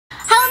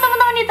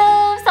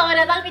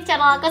selamat datang di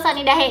channel aku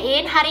Sunny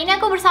Dahein. Hari ini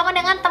aku bersama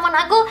dengan teman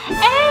aku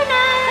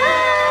Erna.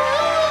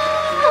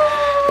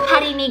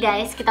 Hari ini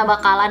guys kita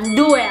bakalan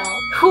duel.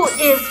 Who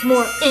is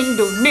more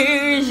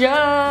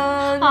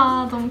Indonesian?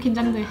 너무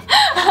긴장돼.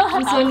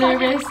 I'm so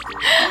nervous.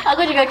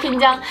 Aku juga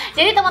kinjang.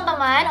 Jadi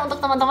teman-teman, untuk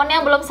teman-teman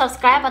yang belum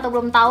subscribe atau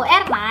belum tahu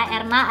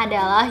Erna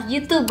adalah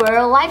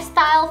YouTuber,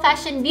 lifestyle,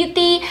 fashion,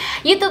 beauty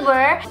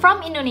YouTuber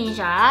from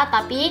Indonesia,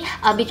 tapi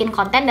bikin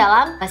konten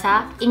dalam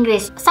bahasa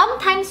Inggris.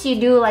 Sometimes you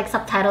do like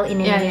subtitle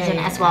in Indonesian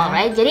as well,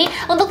 right? Jadi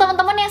untuk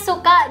teman-teman yang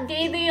suka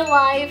daily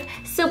life,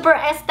 super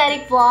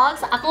aesthetic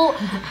vlogs, aku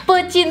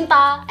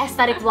pecinta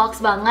aesthetic vlogs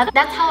banget.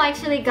 That's how I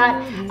actually got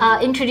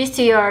introduced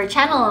to your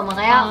channel.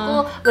 Makanya aku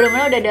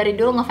benar-benar udah dari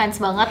dulu ngefans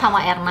banget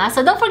sama Erna.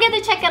 So don't forget to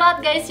check it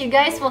out guys. You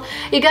guys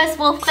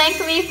will thank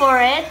me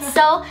for it.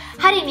 So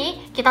hari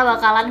ini kita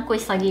bakalan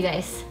quiz lagi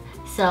guys.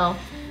 So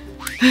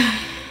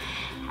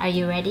are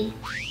you ready?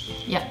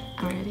 Yeah,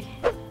 I'm ready.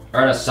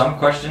 Erna, some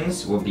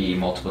questions will be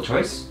multiple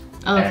choice,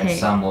 and Okay.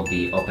 some will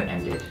be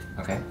open-ended.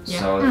 Okay. Yeah.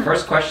 So the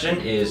first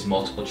question is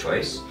multiple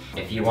choice.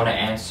 If you want to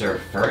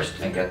answer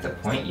first and get the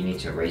point, you need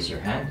to raise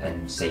your hand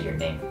and say your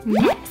name.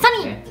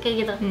 Sunny,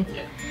 kayak gitu.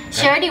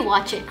 She already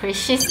watch it, Chris.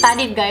 She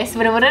studied guys.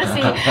 Bener-bener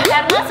sih.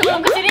 Erna sebelum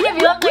kesini dia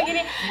bilang kayak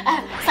gini.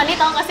 Sunny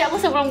tau gak sih aku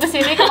sebelum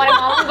kesini kemarin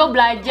malam gue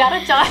belajar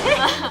coy.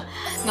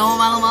 Gak mau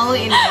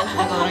malu-maluin kan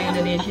sebagai orang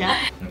Indonesia.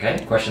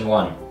 Okay. Question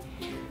 1.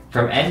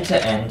 From end to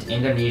end,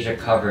 Indonesia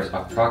covers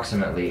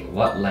approximately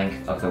what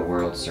length of the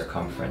world's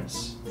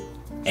circumference?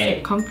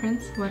 A.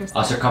 Conference? What is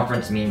that?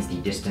 Circumference means the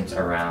distance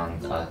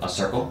around a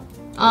circle.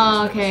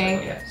 Oh, So, okay.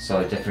 yeah,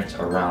 so the difference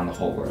around the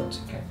whole world.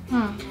 Okay.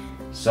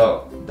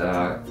 So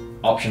the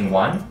option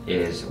 1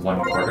 is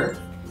 1/4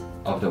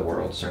 of the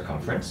world's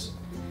circumference.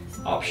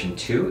 Option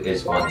 2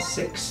 is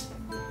 1/6.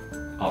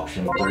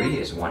 Option 3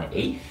 is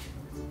 1/8,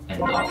 and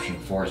option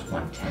 4 is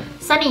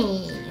 1/10.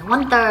 Sunny,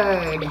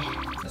 1/3.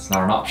 That's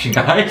not an option,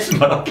 guys,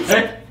 but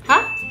okay. Huh?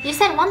 You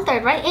said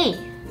 1/3, right?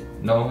 A.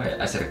 No,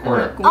 I said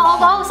 1/4.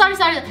 Oh, sorry.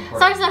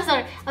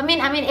 I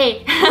mean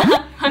A.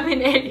 I mean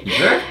A. You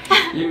sure?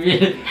 You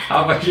mean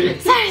how about you?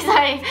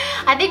 Sorry.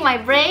 I think my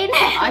brain.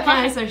 I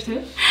can answer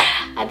too.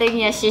 I think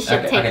yes, she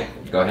should take. Okay,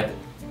 go ahead.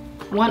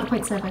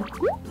 1.7.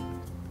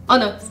 Oh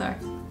no, sorry.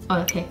 Oh,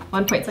 okay.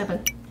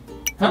 1.7.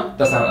 Huh?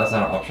 That's not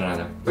an option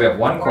either. We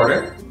have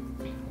 1/4,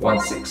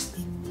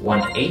 1/6,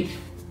 1/8,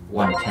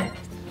 1/10.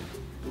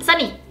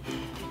 Sunny.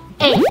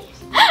 A.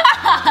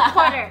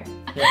 Quarter.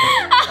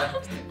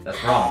 That's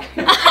wrong.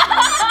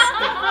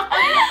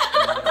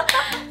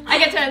 I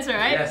get to answer,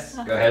 right? Yes,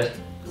 go ahead.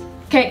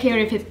 Can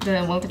you repeat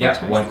the multiple Yeah,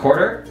 choice?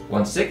 1/4,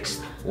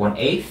 1/6,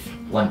 1/8,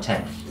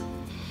 1/10.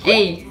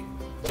 A.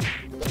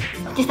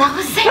 Is that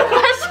the same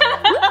question?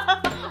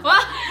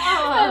 What?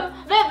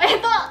 Babe,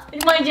 itu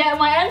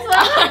my answer.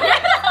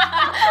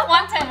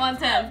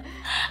 110.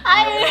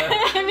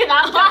 Ini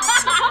apa?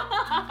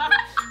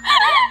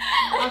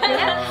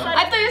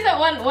 I thought you said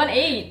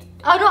 1.8.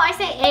 Oh no, I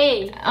say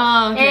A.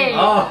 Oh, okay. A.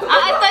 Oh,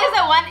 I thought you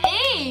said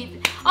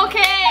 1.8.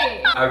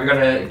 Okay. are we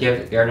gonna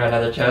give Erna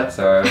another chance,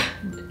 or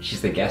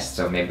she's the guest,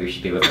 so maybe we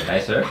should be a little bit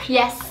nicer?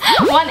 Yes.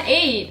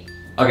 1.8.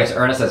 Okay,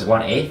 so Erna says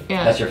 1/8.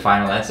 Yeah. That's your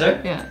final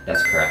answer? Yeah. That's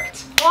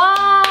correct.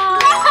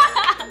 Wow.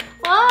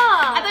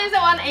 I thought you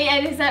said 1.8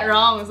 and you said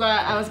wrong, so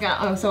I was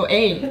gonna. Oh, so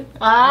A.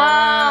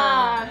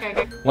 Wow.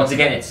 Okay. Once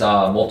again, it's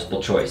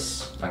multiple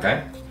choice,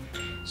 okay?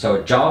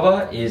 So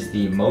Java is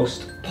the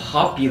most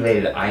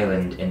populated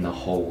island in the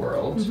whole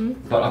world,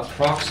 but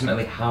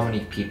approximately how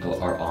many people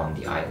are on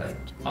the island?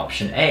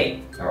 Option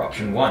A, or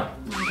option 1,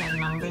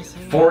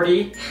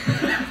 40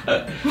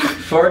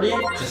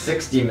 to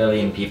 60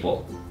 million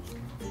people.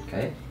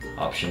 Okay.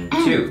 Option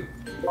 2,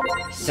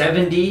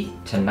 70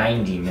 to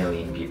 90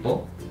 million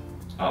people.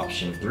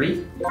 Option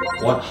 3,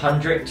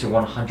 100 to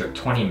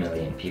 120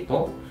 million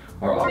people.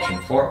 Or option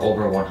 4,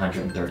 over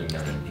 130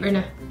 million people.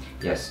 Erna.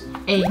 Yes.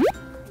 A.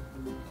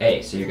 A,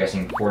 so you're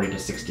guessing 40 to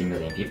 60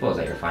 million people. Is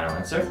that your final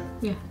answer?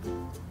 Yeah.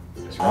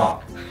 That's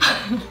wrong.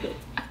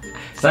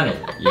 Sunny,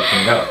 you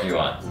can go if you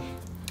want.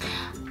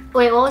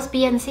 Wait, what was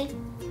B and C?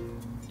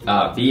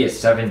 B is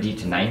 70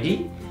 to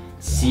 90.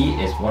 C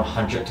is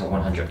 100 to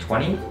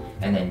 120.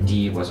 And then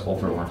D was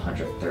over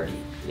 130.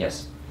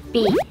 Yes.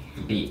 B.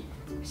 B,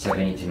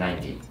 70 to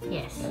 90.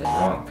 Yes. That is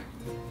wrong.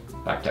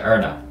 Back to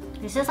Erna.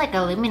 This is like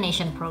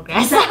elimination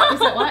progress. Is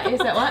that what? Is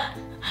that what?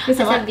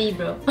 Is that what? B,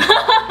 bro.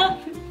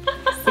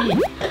 C.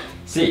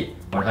 C,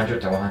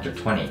 100 to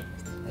 120. Is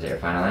that your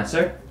final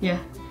answer? Yeah.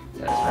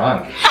 That is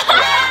wrong.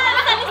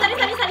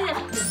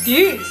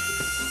 D.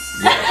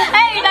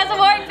 Hey, it doesn't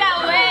work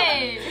that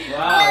way.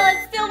 Oh,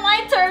 it's still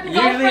my turn,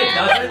 Usually it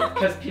girlfriend. doesn't,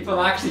 because people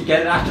actually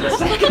get it after the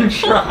second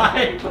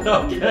try, but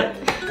okay.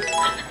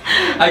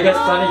 I guess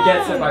Sunny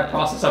gets it by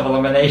process of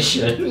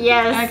elimination.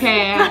 Yes.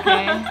 Okay.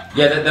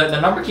 Yeah, the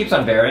number keeps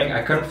on varying.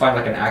 I couldn't find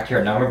like an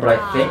accurate number, but I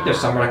think there's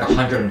somewhere like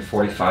 145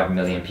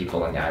 million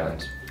people on the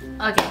island.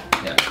 Okay.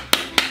 Yeah.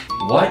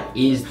 What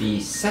is the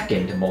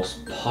second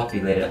most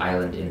populated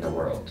island in the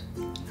world?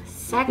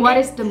 Second. What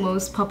is the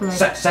most popular?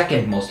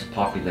 Second most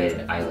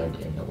populated island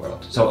in the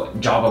world. So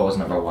Java was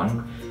number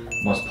 1.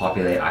 most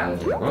populated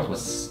island in the world?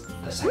 What's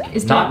the second?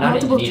 Is there not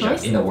multiple Indonesia,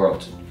 choice? in the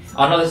world.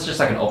 Oh no, this is just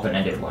like an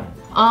open-ended one.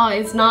 Oh,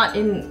 it's not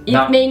in.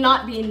 It may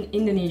not be in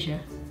Indonesia.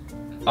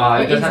 It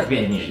doesn't have to be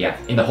in Indonesia. Yeah,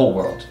 in the whole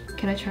world.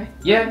 Can I try?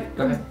 Yeah,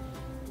 go ahead.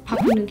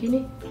 Papua New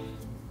Guinea.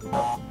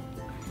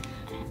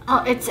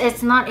 Oh,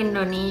 it's not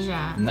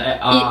Indonesia.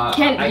 It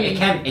can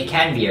be. It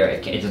can be, or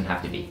it doesn't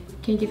have to be.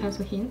 Can you give us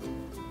a hint?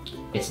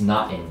 It's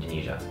not in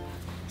Indonesia.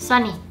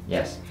 Sunny.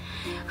 Yes.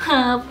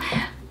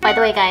 By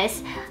the way,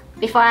 guys,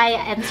 before I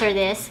answer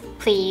this,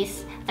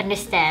 please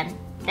understand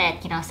that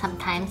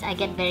sometimes I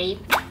get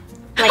very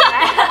like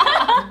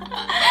that.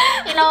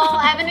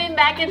 I haven't been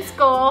back in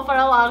school for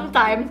a long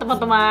time,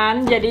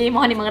 teman-teman. Jadi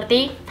mohon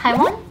dimengerti.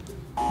 Taiwan?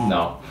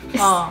 No.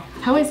 Oh,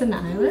 How is an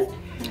island?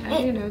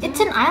 I don't know. it's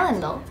an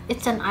island though.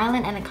 It's an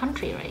island and a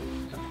country, right?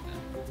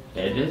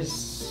 It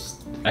is,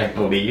 I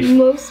believe.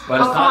 Most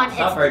But it's come on, not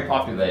it's- very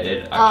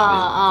populated,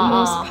 actually.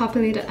 most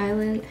populated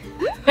island.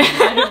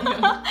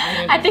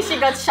 I think she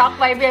got shocked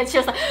by me and she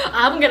was like,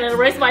 I'm gonna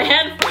raise my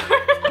hand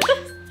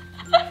first.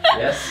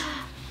 Yes.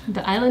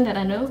 The island that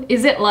I know,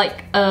 is it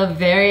like a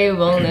very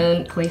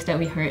well-known place that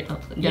we heard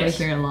Yes.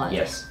 we hear a lot?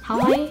 Yes.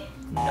 Hawaii?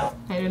 No.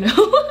 I don't know.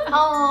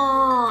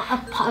 Oh,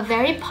 a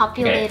very Okay,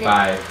 populated.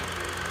 5,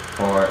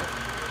 4,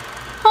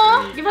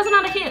 Huh? Give us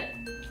another hint.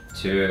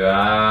 2,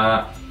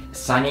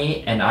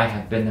 Sunny and I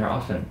have been there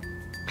often.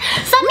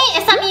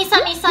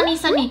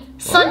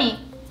 Sunny.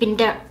 Been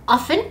there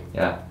often?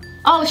 Yeah.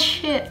 Oh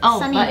shit. Oh,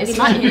 Sunny, but it's it's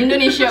not in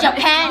Indonesia.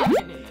 Japan.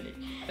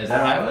 Is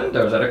that an island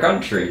or is that a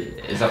country?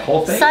 Is that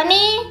whole thing?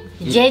 Sunny,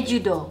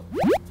 Jeju-do.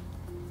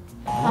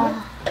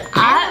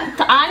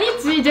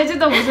 아니지,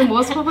 제주도 무슨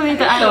most populated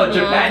No, island?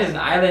 Japan is an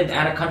island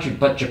and a country,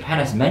 but Japan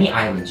has many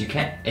islands. You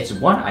can't. It's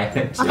one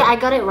island. Okay, I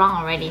got it wrong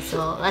already,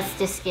 so let's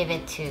just give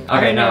it to.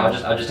 Okay, no,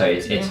 I'll just tell you.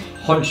 It's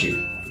Honshu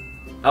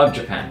of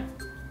Japan.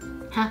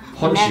 Huh?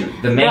 Honshu,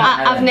 the main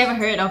I've island. never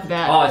heard of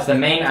that. Oh, it's the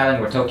main island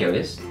where Tokyo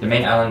is. The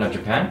main island of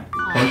Japan.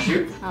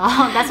 Honshu.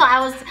 Oh, that's what I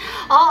was.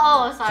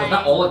 Oh, So sorry. it's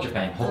not all of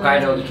Japan.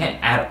 Hokkaido, you can't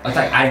add. It's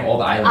like adding all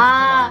the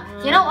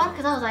islands. You know what?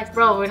 Because I was like,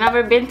 bro, we've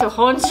never been to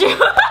Honshu.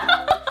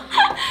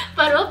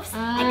 But oops,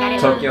 I got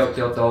it wrong. Tokyo,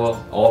 Kyoto,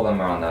 all of them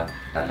are on that.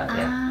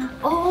 Yeah.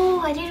 Oh,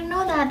 I didn't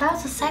know that. That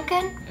was the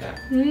second. Yeah.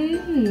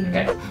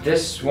 Okay.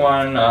 This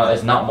one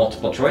is not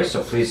multiple choice,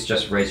 so please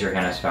just raise your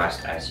hand as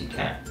fast as you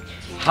can.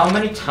 How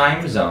many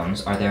time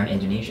zones are there in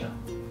Indonesia?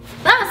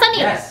 Sunny.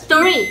 Yes.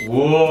 3.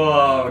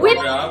 Whoa. With-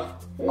 good job.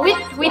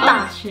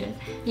 Wita. Oh shit.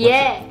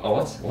 Yeah.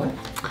 What's what?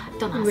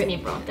 Don't ask me,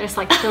 bro. There's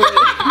like 3.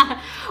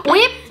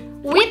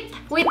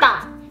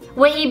 Wita.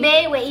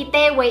 WIB, WIT,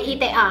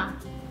 WITA.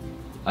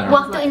 I don't know.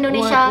 Waktu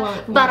Indonesia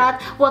What? Barat,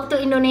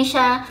 waktu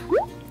Indonesia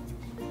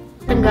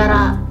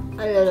Tenggara.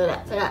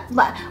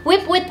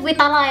 Wip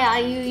Witala ya.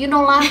 You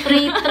know lah.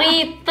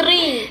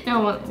 3.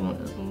 No,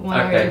 one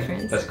of Okay, your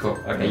friends. that's cool.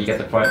 Okay, you get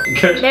the point.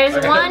 Good. There's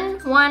Okay.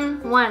 1, 1,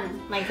 1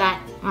 like that.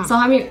 So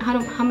how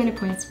many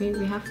points we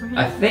have for him?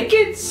 I think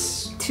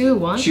it's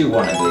 2-1.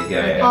 2-1, I believe.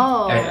 Yeah.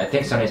 Oh. And I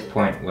think Sunny's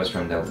point was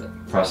from the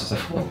process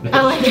of elimination.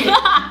 I like it.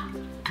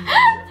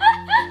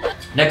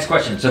 Next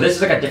question. So this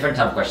is like a different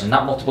type of question,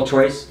 not multiple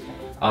choice,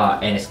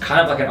 and it's kind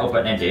of like an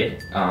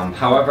open-ended.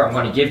 However, I'm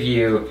going to give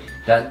you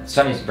that.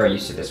 Sunny's very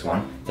used to this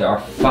one. There are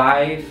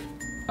 5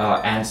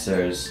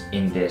 answers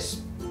in this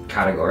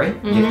category.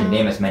 You have to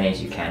name as many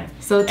as you can.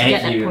 So to And get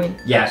if that you, point.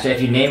 yeah. So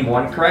if you name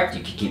one correct,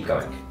 you can keep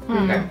going.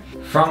 Okay.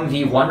 From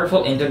the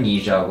wonderful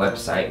Indonesia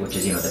website, which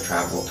is the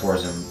travel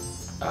tourism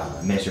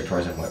Ministry of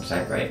Tourism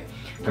website, right?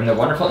 From the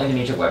wonderful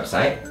Indonesia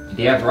website,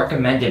 they have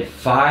recommended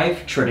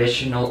 5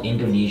 traditional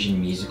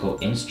Indonesian musical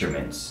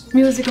instruments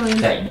Musical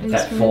that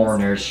instruments.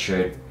 foreigners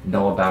should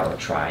know about or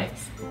try.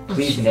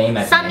 Please name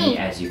as Sunny. many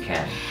as you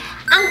can.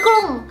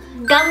 Angklung,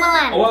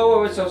 gamelan.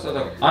 Whoa, so.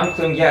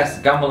 Angklung, yes.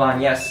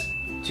 Gamelan, yes.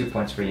 2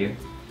 points for you.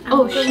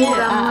 Oh shit!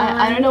 Gamelan.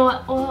 I don't know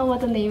what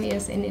the name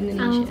is in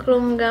Indonesia.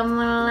 Angklung,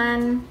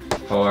 gamelan.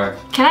 4.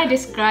 Can I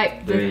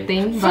describe the 3.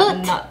 thing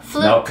Flute. but not?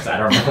 Flute. No, because I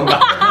don't know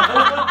about it.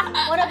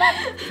 What about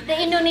the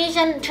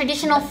Indonesian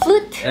traditional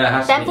flute? It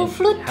has to be Bamboo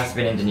flute. It has to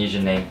be an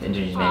Indonesian name.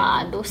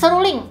 Aduh,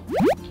 seruling.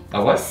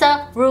 A what?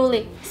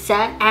 Seruling.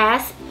 SERU.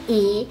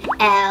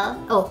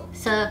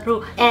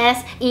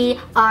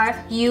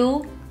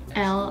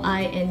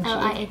 L-I-N-G.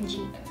 L-I-N-G.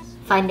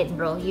 Find it,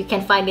 bro. You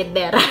can find it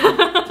there.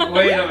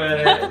 Wait a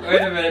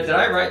minute. Did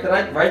I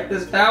write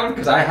this down?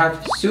 Because I have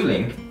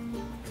suling.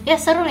 Yeah,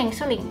 seruling.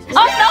 Oh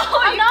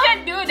no! You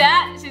can't do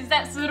that. She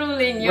said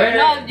suruling. You're Wait,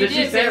 not. did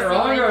she say it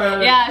wrong or?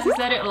 Yeah, she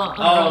said it wrong.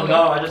 Oh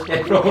no, I just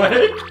gave it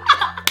away.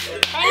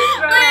 Thanks,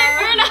 bro.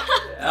 Erna.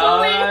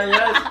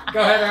 Yes. Go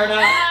ahead, Erna.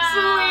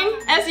 Suling.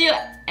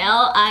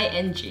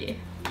 S-U-L-I-N-G.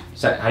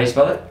 So, how do you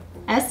spell it?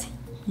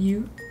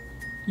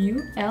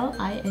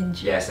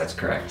 S-U-L-I-N-G. Yes, that's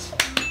correct.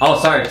 Oh,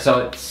 sorry.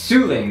 So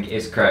suling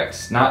is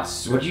correct. Not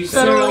what you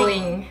say.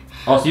 Suruling.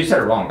 Oh, so you said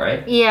it wrong,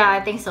 right? Yeah,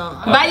 I think so.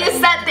 But you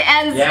said the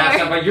answer. Yeah,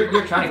 so, but you're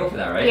trying to go for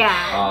that, right? Yeah.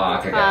 Oh,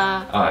 okay.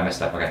 Oh, I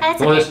messed up. Okay. That's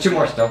Well, okay. there's 2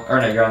 more still.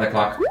 Erna, you're on the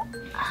clock.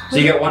 So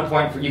you get 1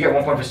 point. You get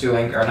 1 point for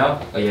suling. Erna,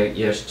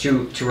 there's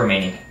two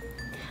remaining.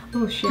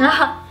 Oh shit.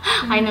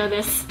 I know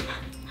this.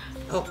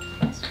 Oh.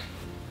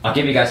 I'll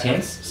give you guys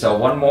hints. So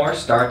one more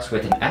starts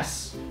with an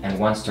S and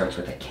one starts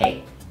with a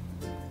K.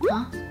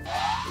 Huh?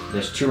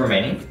 There's two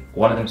remaining.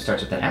 One of them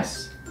starts with an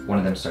S, one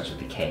of them starts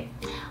with a K.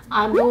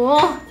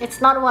 Aduh,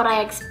 it's not what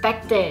I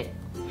expected.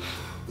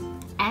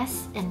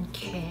 S and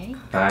K.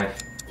 5,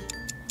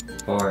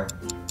 4,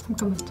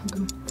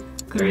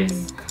 3,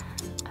 2,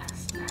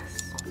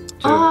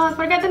 Oh, I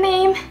forgot the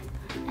name.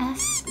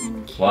 S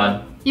and K.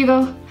 1. You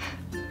go.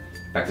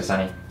 Back to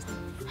Sunny.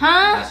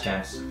 Huh? Last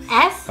chance.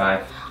 S?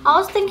 5. I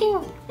was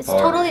thinking it's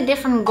 4. totally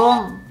different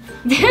gong.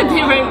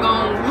 Different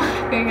gong.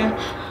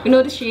 We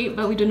know the shape,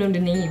 but we don't know the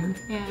name.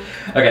 Yeah.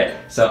 Okay,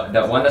 so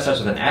the one that starts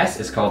with an S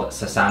is called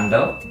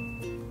Sasando.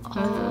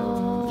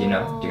 Oh. Do you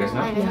know? Do you guys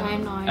know? I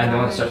know. And the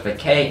one that starts with a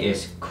K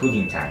is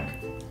Kulintang.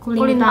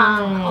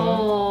 Kulintang.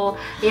 Oh,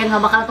 ya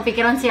nggak bakal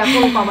kepikiran sih,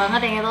 aku lupa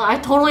banget yang itu. I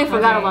totally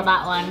forgot about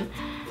that one.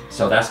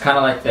 So that's kind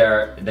of like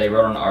they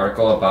wrote an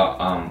article about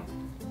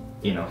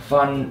you know,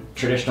 fun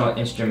traditional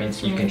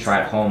instruments you can try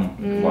at home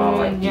while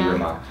like di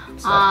rumah.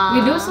 We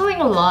do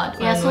suling a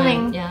lot. Yeah,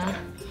 suling. Yeah.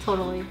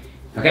 Totally.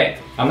 Okay,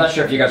 I'm not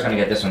sure if you guys are gonna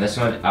get this one. This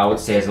one I would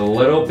say is a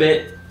little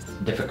bit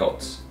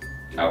difficult,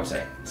 I would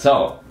say.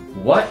 So,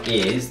 what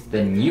is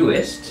the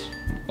newest,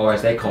 or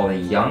as they call the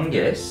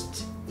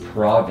youngest,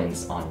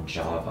 province on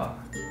Java?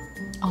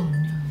 Oh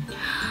no.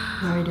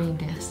 Why are we doing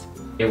this?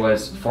 It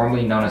was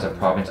formerly known as a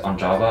province on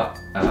Java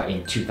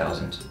in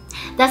 2000.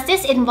 Does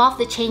this involve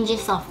the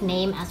changes of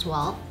name as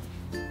well?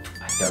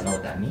 I don't know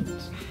what that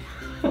means.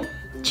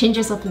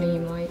 Changes of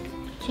name, like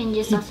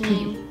Changes of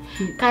name.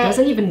 he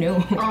doesn't even know.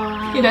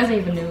 Oh. He doesn't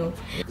even know.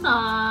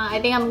 I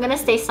think I'm gonna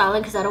stay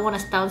silent because I don't want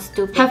to sound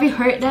stupid. Have you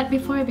heard that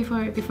before?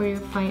 Before you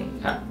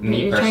find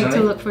Me you're trying to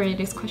personally? look for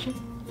this question?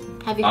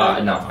 Have you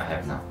heard? No, I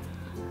have not.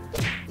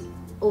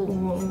 Oh.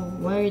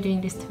 Why are you doing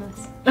this to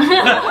us?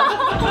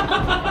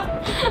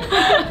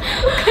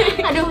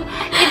 Aduh,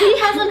 if he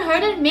hasn't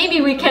heard it, maybe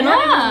we cannot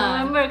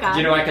remember, Do kan?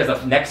 you know why? Because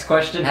the next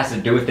question has to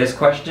do with this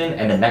question,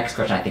 and the next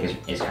question I think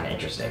is kind of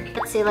interesting.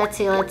 Let's see.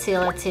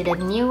 The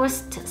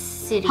newest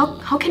city.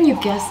 How can you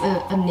guess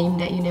a name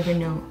that you never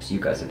know? So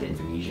you guys are the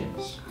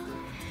Indonesians.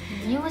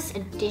 Newest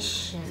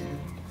edition.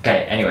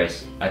 Okay,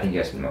 anyways, I think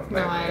you guys know.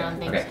 No, I don't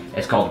think Okay,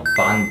 it's called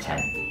Banten.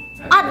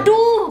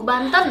 Aduh,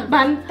 Banten.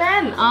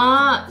 Banten.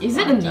 Is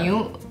it a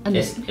new?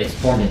 It's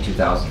formed in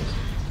 2000.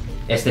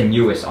 It's the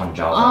newest on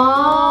Java.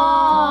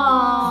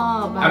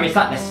 Oh. I mean, it's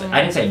not necessarily.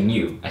 I didn't say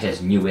new. I said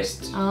it's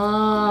newest.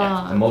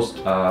 Yeah, the most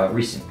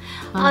recent.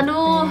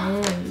 Aduh.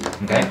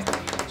 Okay,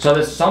 so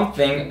there's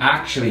something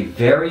actually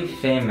very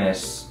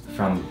famous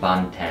from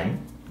Banten,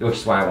 which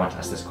is why I want to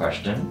ask this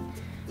question.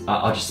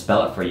 I'll just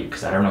spell it for you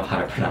because I don't know how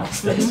to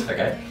pronounce this.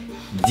 Okay,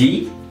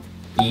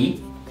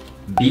 D-E-B-U-S.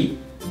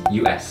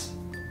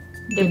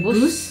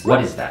 Debus. What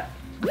is that?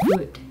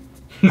 Food.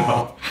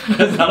 No,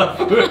 that's not a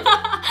food.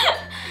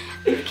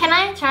 Can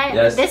I try?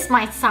 Yes. This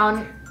might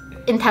sound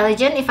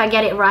intelligent if I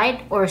get it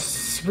right, or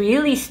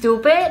really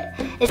stupid.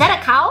 Is that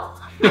a cow?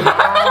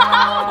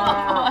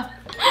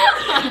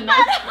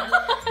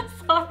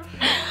 Sorry.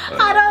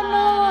 I don't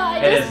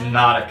know. It is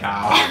not a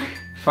cow.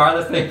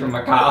 Farthest thing from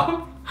a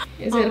cow.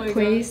 Is it a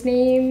place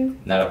name?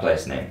 Not a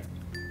place name.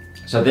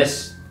 So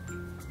this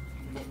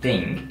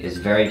thing is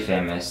very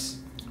famous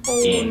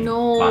in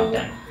no.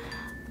 Banten.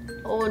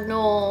 Oh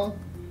no.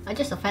 I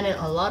just offended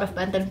a lot of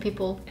Banten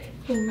people.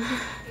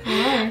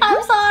 Yeah.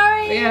 I'm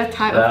sorry. Yeah,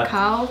 type of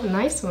cow.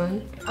 Nice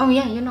one. Oh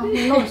yeah, you know.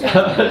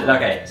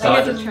 Okay, so I I'll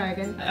get to just, try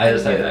again. I'll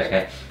just tell you that,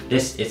 okay?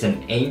 This is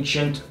an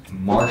ancient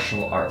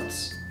martial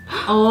arts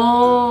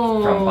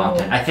Oh. from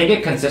Banten. I think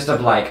it consists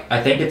of like,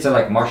 I think it's a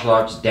like martial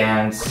arts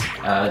dance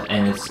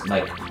and it's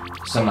like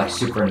some like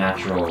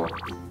supernatural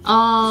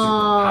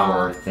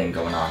superpower thing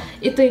going on.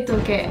 Itu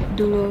kayak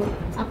dulu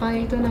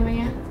apa itu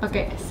namanya?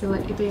 Pakai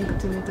silat itu yang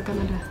kecil itu kan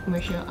ada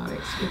martial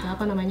arts. Itu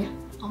apa namanya?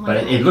 Oh my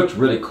But it looked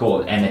really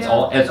cool, and it's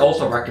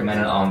also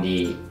recommended on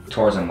the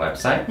tourism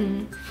website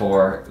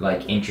for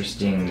like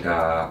interesting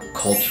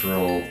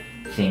cultural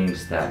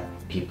things that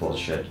people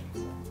should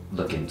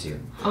look into.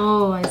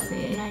 Oh, I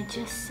see. I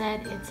just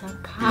said it's a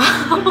cow.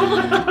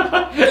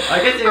 I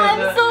guess it was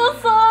I'm so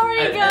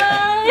sorry,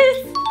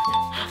 guys.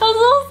 I'm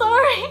so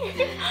sorry.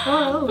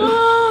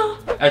 Oh.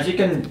 As you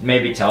can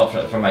maybe tell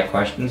from my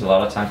questions, a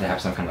lot of times they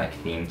have some kind of like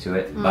theme to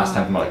it. Last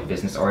time more like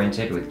business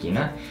oriented with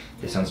Gina.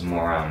 This one's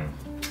more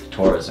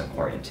tourism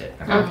oriented.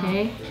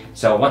 Okay.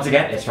 So once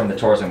again, it's from the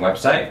tourism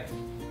website,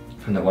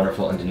 from the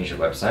wonderful Indonesia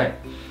website.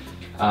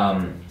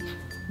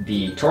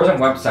 The tourism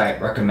website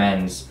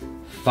recommends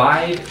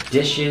 5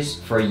 dishes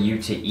for you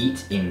to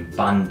eat in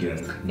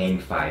Bandung. Name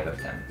 5 of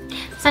them.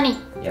 Sunny,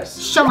 Yes.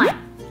 Siomai.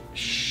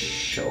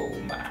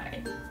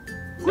 Siomai.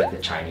 Like the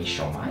Chinese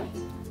siomai?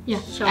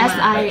 Yeah.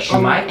 Siomai.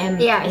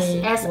 S-I-O-M-A. Yeah,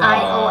 it's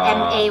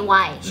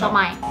S-I-O-M-A-Y.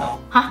 Siomai. No,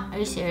 Huh? Are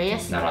you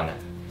serious? not on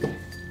that.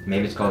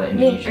 Maybe it's called an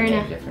Indonesian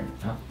Erna. name different.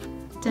 Huh?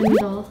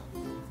 Cendol.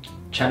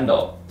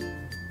 Cendol.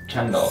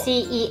 Cendol.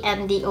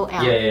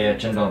 C-E-N-D-O-L. Yeah,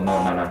 cendol. No,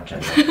 not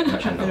cendol. No I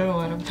cendol. don't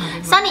know what I'm talking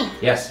about. Sunny,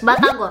 Yes.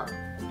 Batagor.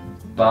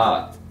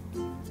 Ba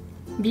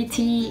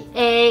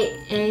B-T-A.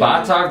 A.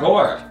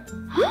 Batagor.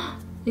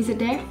 Is it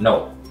there?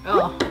 No.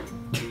 Oh.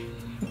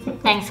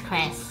 Thanks,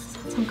 Chris.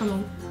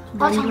 잠깐만.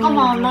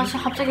 잠깐만, 나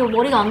진짜 갑자기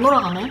머리가 안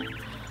돌아가네.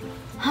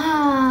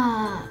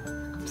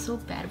 I'm so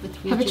bad with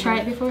Have you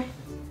tried it before?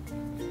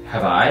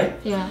 Have I?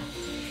 Yeah.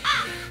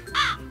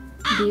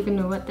 Do you even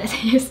know what that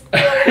is? I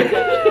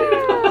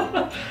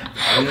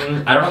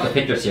don't have the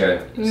pictures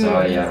here,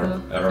 so yeah,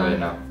 I don't really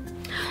know.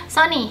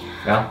 Sunny,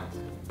 Yeah?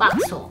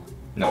 bakso.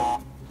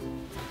 No.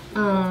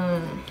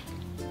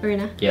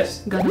 Erna.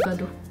 Yes.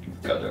 Gado.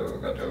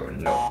 Gado.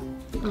 No.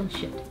 Oh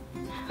shit.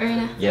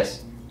 Erna.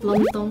 Yes.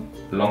 Lontong.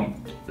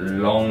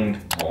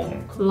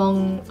 Lontong.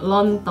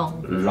 Lontong.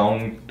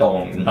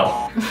 Lontong.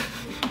 No.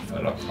 No,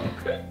 lontong.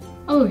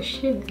 Oh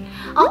shit.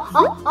 Oh.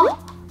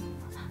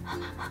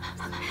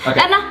 Okay.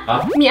 Erna.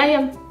 Mie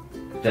ayam.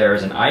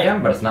 There's an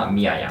ayam, but it's not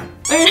mie ayam.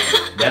 Erna.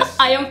 Yes.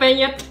 Ayam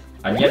penyet.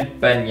 Onion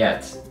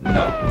penyet.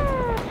 No.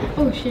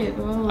 Oh shit.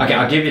 Wow. Okay,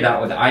 I'll give you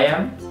that with the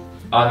ayam.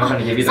 I'm not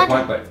gonna give you the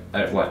point, but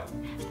what?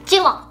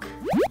 Cilok.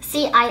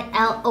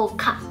 Cilok.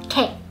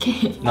 Okay.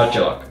 No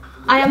chilok.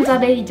 Ayam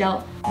cabe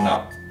hijau.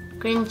 No.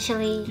 Green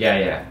chili.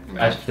 Yeah.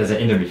 There's an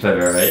Indomie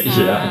flavor, right?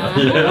 Yeah.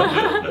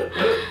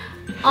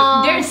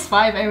 There's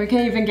 5 and we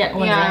can't even get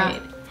one Yeah.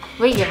 right.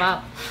 We give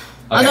up.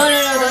 Okay. No,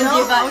 don't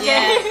give up.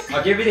 Okay.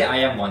 I'll give you the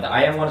ayam one. The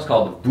ayam one is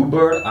called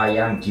bubur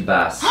ayam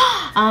gibas.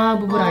 Ah,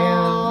 bubur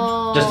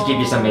ayam. Just to give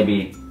you some,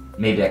 maybe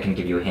I can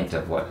give you a hint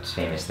of what's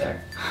famous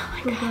there.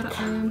 Bubur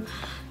ayam.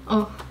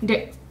 Oh,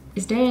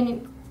 is there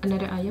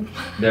another ayam?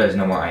 There is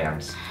no more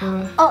ayams.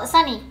 Oh,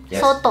 Sunny. Yes.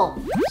 Soto.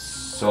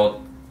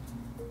 Soto.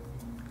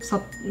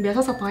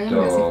 Biasa sop ayam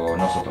nggak sih?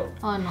 No soto.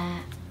 Oh no.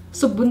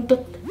 Sup buntut.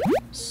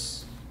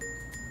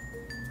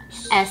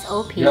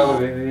 SOP. No,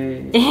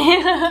 wait.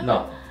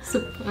 No.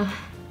 Sup.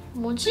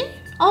 뭐지?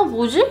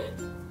 뭐지?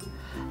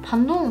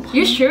 반동.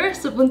 You sure?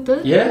 Sup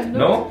buntut? Yeah?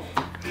 No?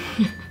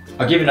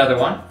 I'll give you another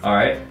one.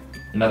 Alright.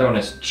 Another one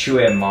is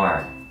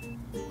Cuemar.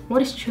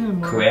 What is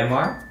churma?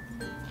 Cuemar?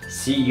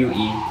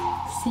 C-U-E.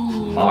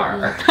 See.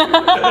 Mar.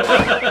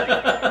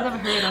 I've never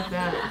heard of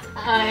that.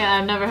 Yeah,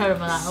 I've never heard of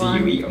that one.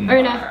 C-U-E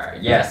Erna. Mar.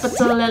 Yes.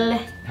 Pecel lele.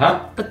 Huh?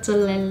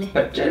 Pecel lele.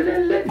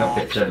 Pecel. No,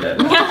 pecel. No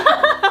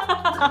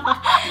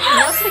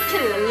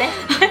picture.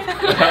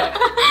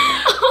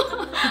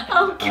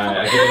 Okay. Alright,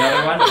 I'll give you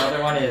another one.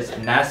 Another one is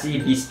Nasi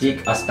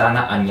Bistik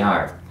Astana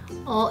Anyar.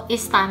 Oh,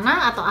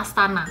 Istana atau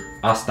Astana?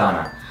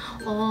 Astana.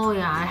 Oh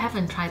yeah, I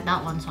haven't tried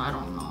that one, so I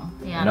don't know.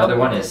 Yeah. Another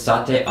one is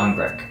Sate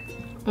Anggrek.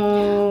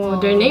 Oh,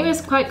 their name is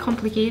quite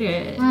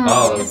complicated.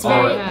 It's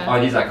very.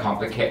 These are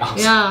complicated.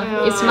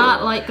 Yeah, it's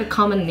not like a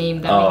common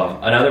name that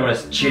Another one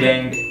is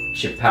Chireng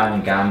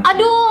Chipan Gam.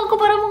 Aduh, aku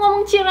baru mau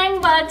ngomong cireng,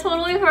 but I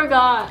totally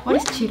forgot.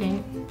 What is chireng?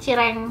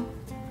 Cireng.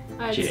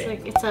 It's Cireng.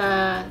 like it's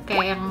a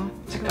kayak yang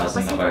It's a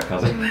cousin of our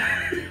cousin.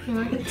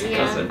 It's a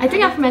Yeah. cousin. I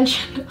think I've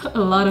mentioned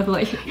a lot of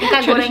like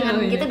ikan gorengan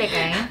traditional gitu names. deh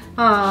kayaknya.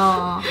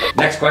 Oh.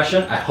 Next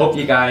question. I hope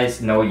you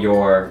guys know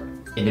your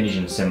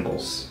Indonesian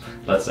symbols.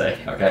 Let's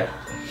say, okay.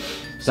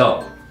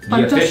 So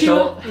the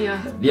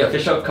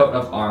official coat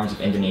of arms of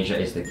Indonesia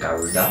is the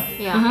Garuda.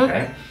 Yeah.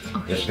 Okay.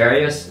 There's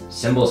various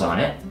symbols on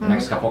it. The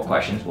next couple of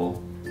questions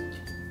will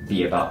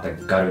be about the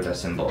Garuda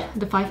symbol.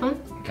 The 5 one?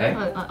 Okay.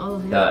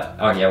 All of it.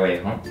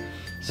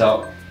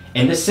 So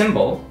in this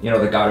symbol, you know,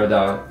 the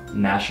Garuda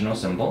national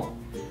symbol,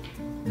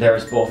 there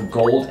is both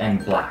gold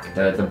and black.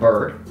 The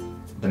bird,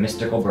 the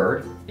mystical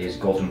bird, is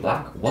gold and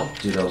black. What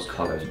do those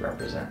colors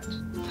represent?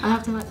 I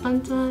have to like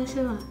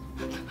Pancasila.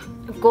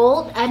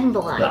 Gold and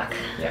black. Black.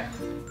 Yeah.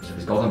 So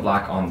there's gold and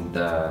black on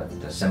the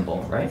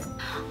symbol, right?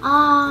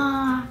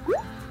 I'm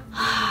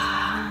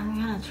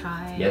gonna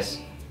try. Yes.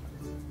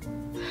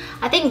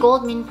 I think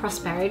gold means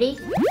prosperity,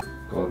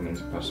 Gold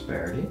means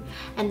prosperity.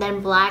 and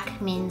then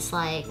black means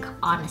like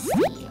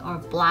honesty, or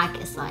black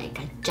is like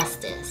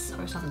justice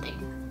or something.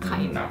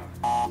 Kind. No.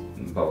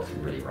 Both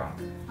really wrong.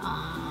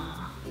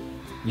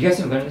 You guys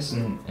didn't learn this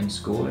in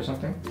school or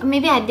something?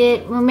 Maybe I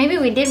did. Well, maybe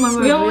we did when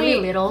we were really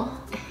little.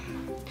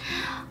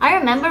 I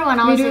remember when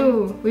I was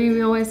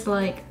We always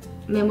like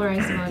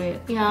memorize about it.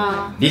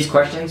 Yeah. These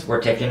questions were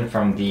taken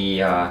from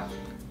the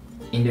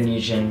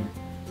Indonesian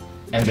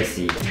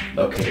embassy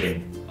located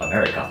in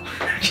America.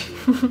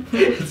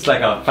 It's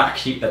like a fact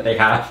sheet that they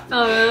have.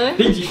 Oh really?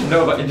 Things you should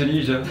know about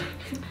Indonesia.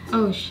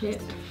 Oh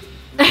shit.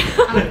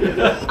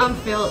 I'm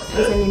failed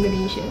as an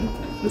Indonesian.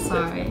 I'm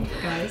sorry,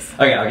 guys.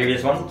 Okay, I'll give you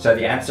this one. So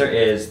the answer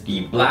is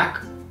the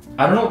black.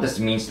 I don't know what this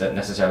means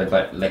necessarily,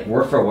 but like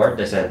word for word,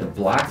 they said the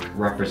black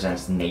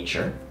represents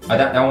nature.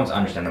 That one's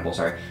understandable,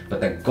 sorry. But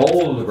the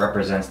gold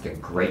represents the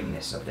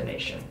greatness of the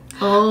nation.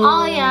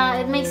 Oh yeah,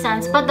 it makes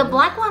sense. But the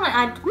black one,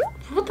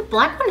 the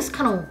black one is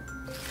kind of.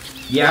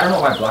 Yeah, I don't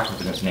know why black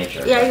represents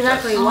nature. Yeah, but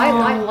exactly.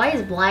 that's- Why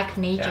is black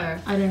nature?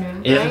 I don't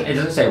know. It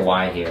doesn't say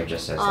why here, it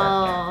just says that.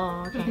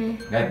 Oh, okay. Okay.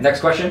 Yeah. Okay,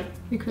 next question.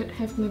 We could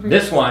have never.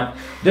 This one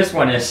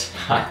is.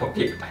 I hope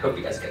you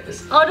guys get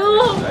this.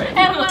 Aduh, Sorry.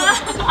 Erna,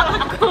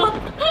 takut.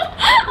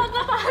 Aku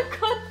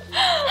takut.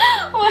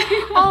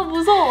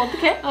 무서워.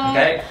 어떡해?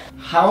 Okay.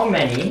 How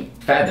many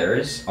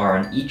feathers are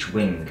on each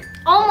wing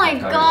Oh my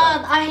Garuda.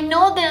 god, I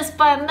know this,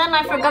 but then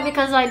I forgot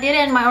because I did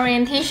it in my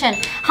orientation.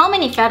 How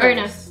many feathers?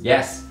 Erna.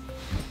 Yes.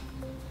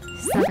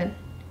 7.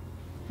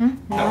 Hmm?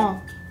 No.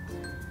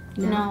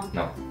 No.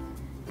 No.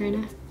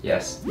 Erna.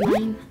 Yes.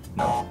 9.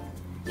 No.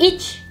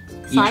 Each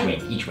side? Each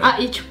wing. Each wing.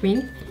 Each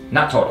wing.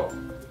 Not total.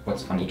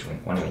 What's on each wing?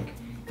 One wing.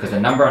 Because the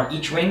number on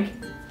each wing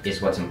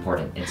is what's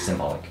important. It's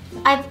symbolic.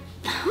 I.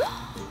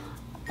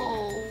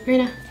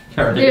 Erna.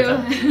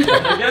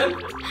 Again?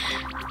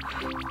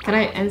 Can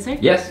I answer?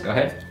 Yes, go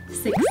ahead.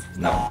 6.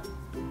 No.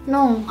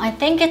 No, I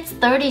think it's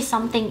 30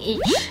 something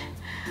each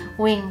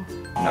wing.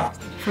 No.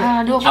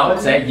 Aduh, I would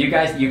say you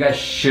guys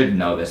should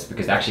know this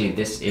because actually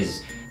this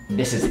is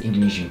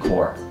Indonesian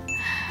core.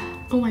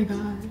 Oh my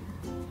god.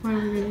 What are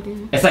we gonna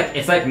do?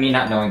 It's like me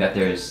not knowing that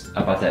there's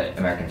about the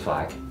American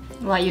flag.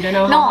 Well, you don't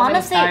know No, how many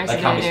honestly- stars Like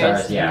how many there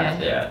is. stars?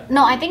 Yeah.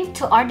 No, I think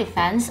to our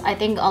defense, I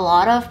think a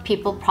lot of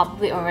people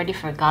probably already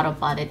forgot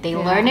about it. They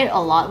learn it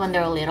a lot when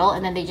they're little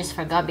and then they just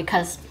forgot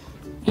because,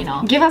 you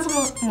know. Give us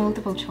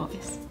multiple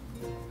choice.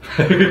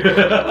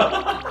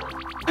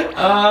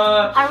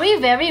 Are we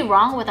very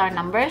wrong with our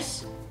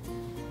numbers?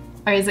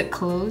 Or is it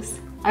close?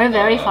 Are we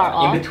very far In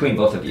off? between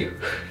both of you.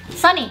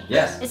 Sunny.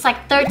 Yes. It's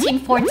like 13,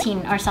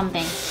 14 or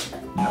something.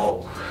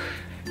 No.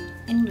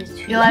 In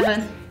between.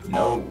 11.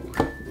 No.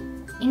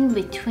 In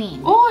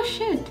between. Oh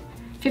shit.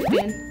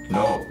 15.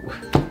 No.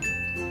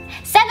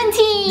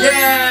 17!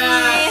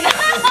 Yes!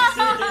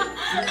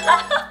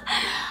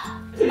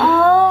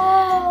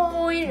 Oh,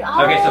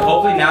 Okay, so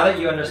hopefully now that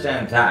you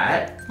understand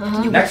that,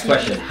 next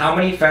question. How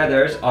many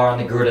feathers are on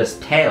the Garuda's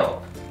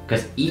tail?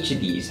 Because each of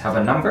these have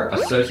a number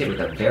associated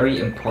with a very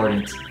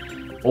important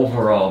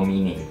overall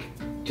meaning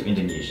to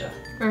Indonesia.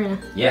 Erna.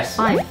 Yes.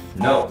 5.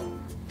 No.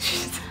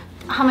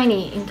 How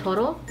many in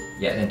total?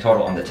 Yeah, in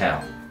total on the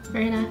tail.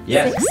 Erna.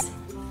 Yes. 6.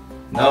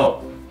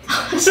 No.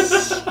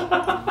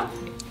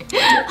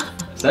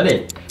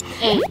 Sunny.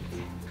 8.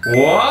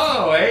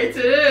 Whoa, 8 it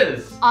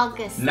is.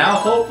 August. Now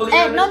hopefully you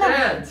No, no.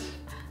 understand.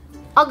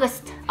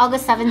 August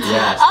 17th.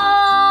 Yes.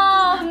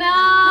 Oh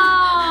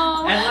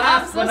no! And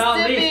last but not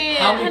least,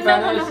 how many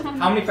feathers?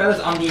 How many feathers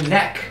on the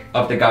neck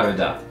of the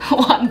Garuda?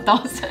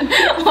 1,000.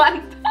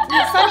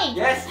 Sunny.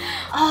 Yes.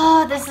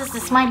 Oh,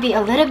 this might be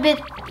a little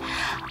bit.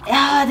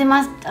 They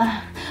must.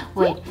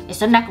 Wait, is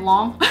the neck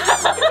long? I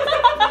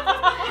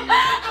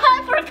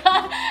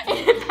forgot.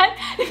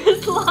 If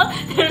it's long,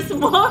 there's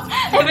more.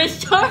 If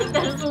it's short,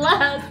 there's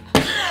less.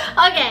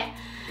 Okay.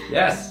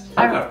 Yes.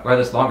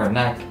 Whether it's longer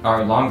neck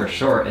or longer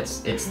short,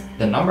 it's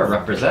the number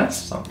represents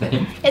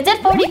something. Is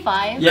it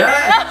 45?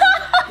 Yes.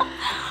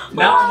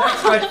 Now next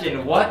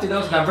question. What do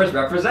those numbers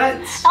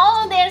represent?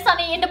 Oh, there's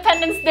Sunny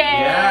Independence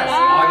Day. Yes,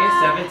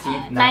 August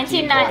 17th,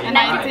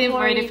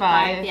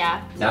 1945.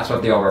 Yeah. That's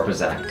what they all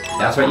represent.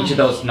 That's why each of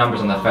those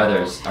numbers on the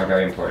feathers are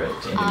very important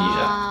to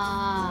Indonesia.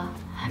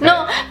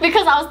 No,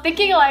 because I was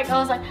thinking like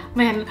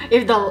man,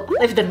 if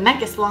the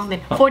neck is long, then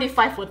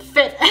 45 would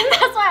fit, and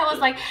that's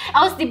why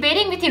I was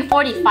debating between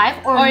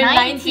 45 or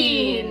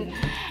 19.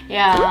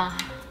 Yeah.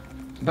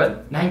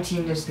 But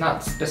 19 is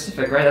not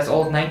specific, right? That's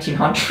old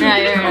 1900. Yeah,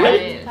 you're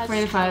right. That's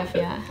 45,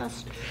 true. yeah.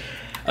 That's true.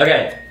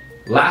 Okay,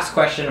 last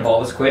question of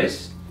all this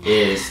quiz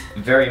is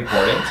very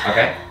important,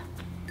 okay?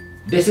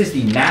 This is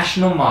the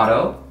national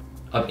motto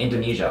of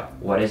Indonesia.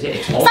 What is it?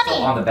 It's also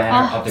Sunny. on the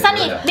banner of the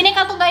Sunny, Garuda.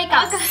 Bhinneka Tunggal Ika.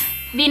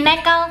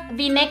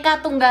 Bhinneka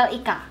Tunggal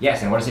Ika.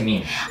 Yes, and what does it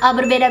mean?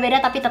 Berbeda-beda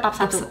tapi tetap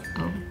satu.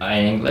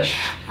 In English?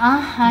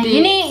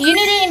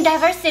 Unity in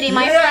diversity,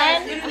 my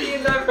friend. Unity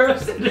in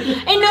diversity.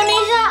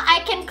 Indonesia,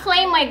 I can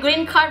claim my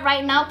green card right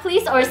now,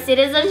 please, or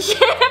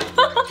citizenship.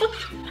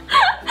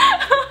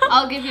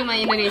 I'll give you my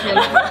Indonesian.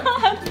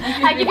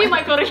 I give you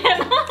my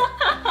Korean.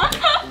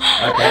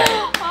 Okay.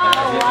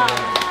 wow.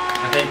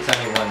 I think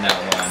Sunny won that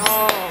one.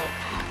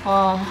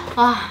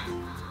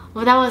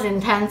 Well, that was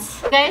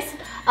intense, guys.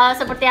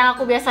 Seperti yang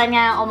aku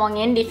biasanya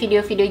omongin di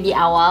video-video di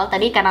awal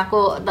tadi, karena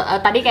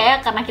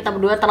karena kita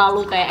berdua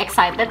terlalu kayak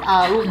excited,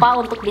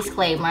 lupa untuk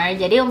disclaimer.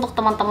 Jadi untuk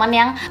teman-teman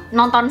yang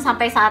nonton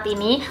sampai saat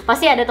ini,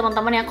 pasti ada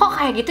teman-teman yang kok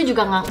kayak gitu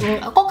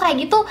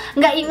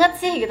nggak inget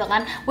sih gitu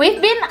kan. We've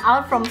been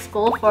out from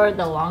school for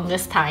the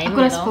longest time.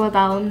 Aku udah 10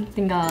 tahun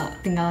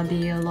tinggal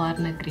di luar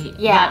negeri.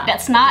 Yeah. But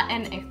that's not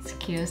an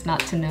excuse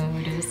not to know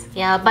this.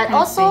 Yeah, but kind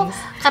of also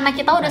things. karena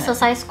kita udah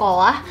selesai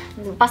sekolah,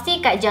 pasti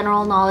kayak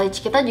general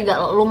knowledge kita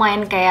juga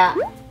lumayan kayak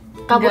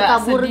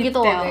kabur-kabur Nggak gitu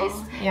loh, sedetail guys.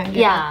 yang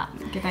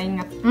kita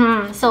ingat.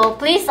 So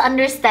please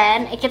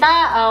understand, kita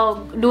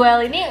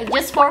duel ini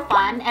just for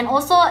fun and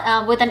also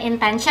with an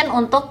intention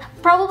untuk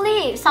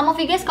probably some of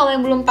you guys kalau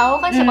yang belum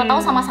tahu kan siapa tahu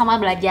sama-sama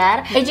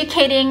belajar,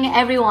 educating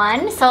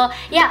everyone. So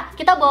yeah,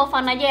 kita bawa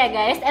fun aja ya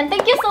guys. And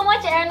thank you so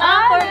much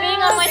Erna for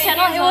being on my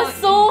channel. It was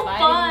so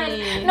fun.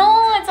 No,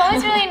 it's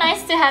always really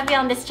nice to have you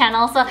on this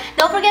channel. So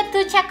don't forget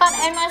to check out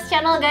Erna's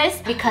channel guys,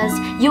 because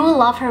you will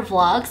love her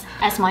vlogs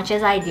as much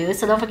as I do.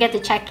 So don't forget to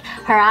check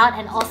her out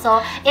and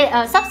also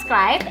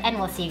subscribe, and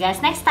we'll see you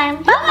guys next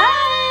time.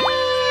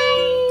 Bye!